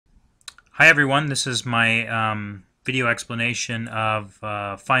Hi everyone, this is my video explanation of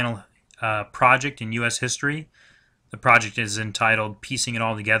final project in U.S. history. The project is entitled Piecing It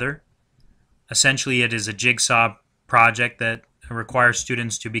All Together. Essentially, it is a jigsaw project that requires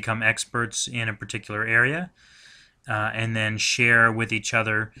students to become experts in a particular area and then share with each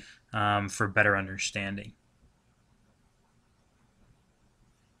other for better understanding.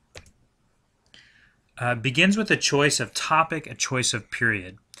 Begins with a choice of topic, a choice of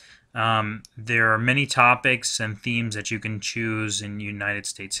period. There are many topics and themes that you can choose in United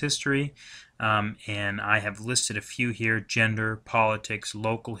States history, and I have listed a few here: gender, politics,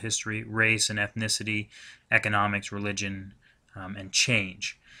 local history, race and ethnicity, economics, religion, and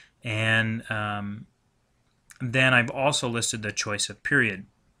change. And then I've also listed the choice of period: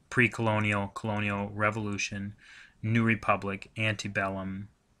 pre-colonial, colonial, revolution, new republic, antebellum,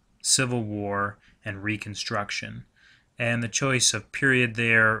 Civil War, and Reconstruction. And the choice of period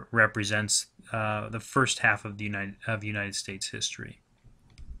there represents the first half of the United States history.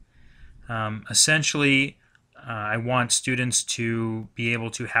 Essentially, I want students to be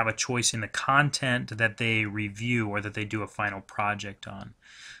able to have a choice in the content that they review or that they do a final project on.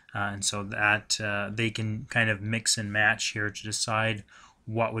 And so that they can kind of mix and match here to decide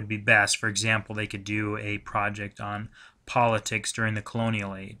what would be best. For example, they could do a project on politics during the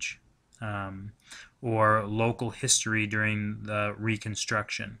colonial age, or local history during the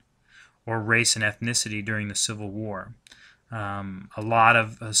Reconstruction, or race and ethnicity during the Civil War.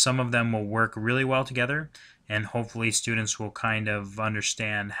 Some of them will work really well together, and hopefully students will kind of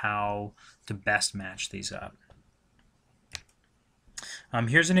understand how to best match these up.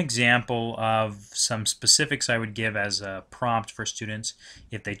 Here's an example of some specifics I would give as a prompt for students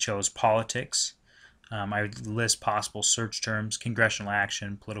if they chose politics. I would list possible search terms: congressional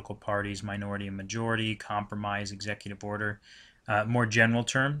action, political parties, minority and majority, compromise, executive order, more general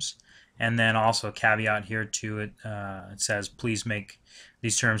terms. And then also a caveat here to it. It says, please make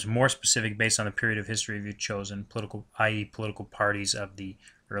these terms more specific based on the period of history you've chosen, i.e. political parties of the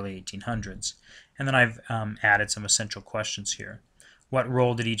early 1800s. And then I've added some essential questions here. What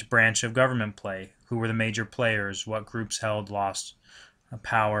role did each branch of government play? Who were the major players? What groups held lost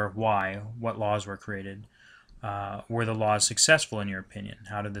power? Why? What laws were created? Were the laws successful in your opinion?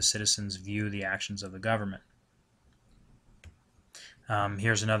 How did the citizens view the actions of the government?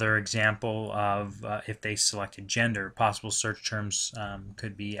 Here's another example of if they selected gender. Possible search terms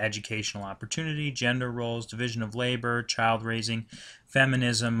could be educational opportunity, gender roles, division of labor, child raising,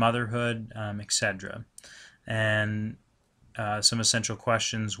 feminism, motherhood, etc. And some essential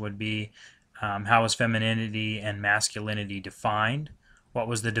questions would be, how was femininity and masculinity defined? What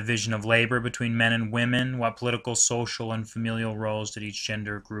was the division of labor between men and women? What political, social, and familial roles did each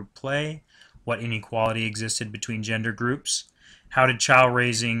gender group play? What inequality existed between gender groups? How did child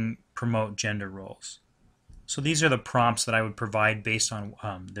raising promote gender roles? So these are the prompts that I would provide based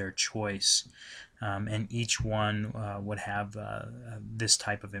on their choice, and each one would have this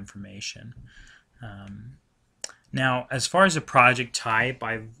type of information. Now, as far as a project type,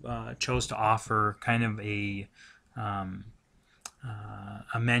 I've chose to offer kind of a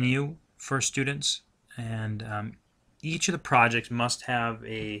menu for students, and each of the projects must have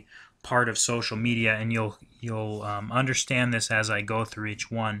a part of social media, and you'll understand this as I go through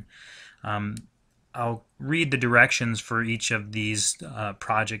each one. I'll read the directions for each of these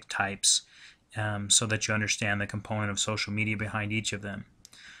project types so that you understand the component of social media behind each of them.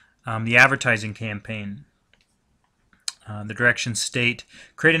 The advertising campaign. The directions state,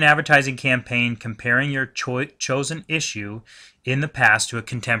 create an advertising campaign comparing your chosen issue in the past to a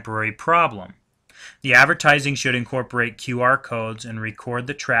contemporary problem. The advertising should incorporate QR codes and record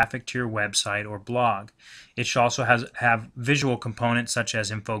the traffic to your website or blog. It should also have visual components such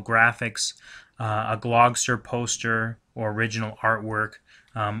as infographics, a Glogster poster, or original artwork,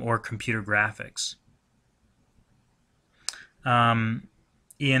 or computer graphics.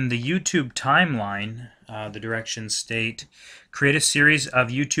 In the YouTube timeline, the directions state, create a series of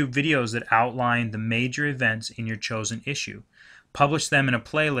YouTube videos that outline the major events in your chosen issue. Publish them in a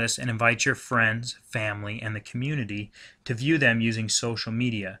playlist and invite your friends, family, and the community to view them using social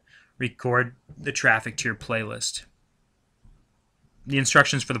media. Record the traffic to your playlist. The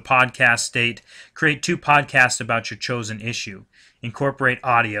instructions for the podcast state, create 2 podcasts about your chosen issue. Incorporate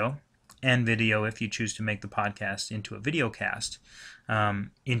audio and video if you choose to make the podcast into a video cast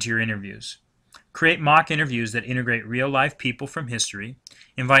into your interviews. Create mock interviews that integrate real-life people from history.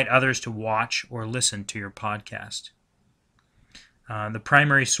 Invite others to watch or listen to your podcast. The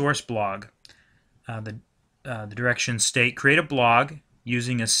primary source blog. The directions state, create a blog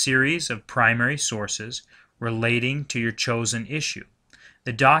using a series of primary sources relating to your chosen issue.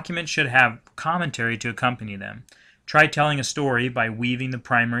 The document should have commentary to accompany them. Try telling a story by weaving the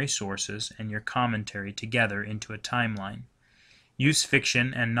primary sources and your commentary together into a timeline. Use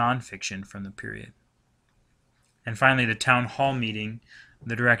fiction and nonfiction from the period. And finally, the town hall meeting.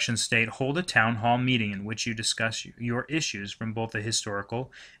 The directions state, hold a town hall meeting in which you discuss your issues from both a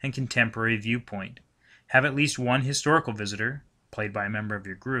historical and contemporary viewpoint. Have at least one historical visitor, played by a member of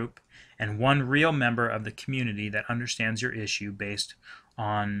your group, and one real member of the community that understands your issue based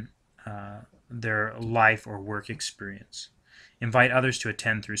on their life or work experience. Invite others to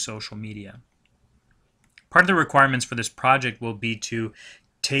attend through social media. Part of the requirements for this project will be to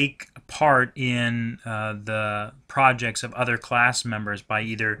take part in the projects of other class members by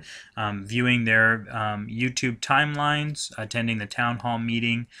either viewing their YouTube timelines, attending the town hall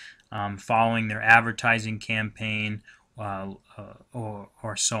meeting, following their advertising campaign,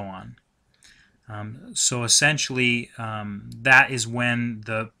 or so on. So essentially, that is when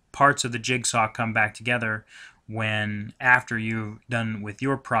the parts of the jigsaw come back together, when after you've done with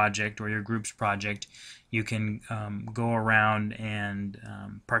your project or your group's project, you can go around and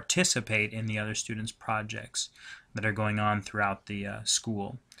participate in the other students' projects that are going on throughout the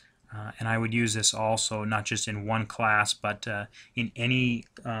school. And I would use this also not just in one class, but in any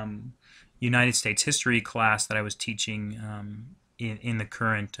United States history class that I was teaching in the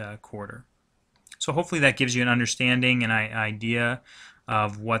current quarter. So hopefully that gives you an understanding and idea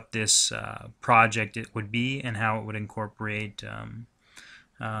of what this project it would be and how it would incorporate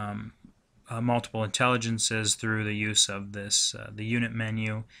multiple intelligences through the use of this the unit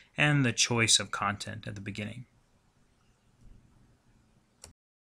menu and the choice of content at the beginning.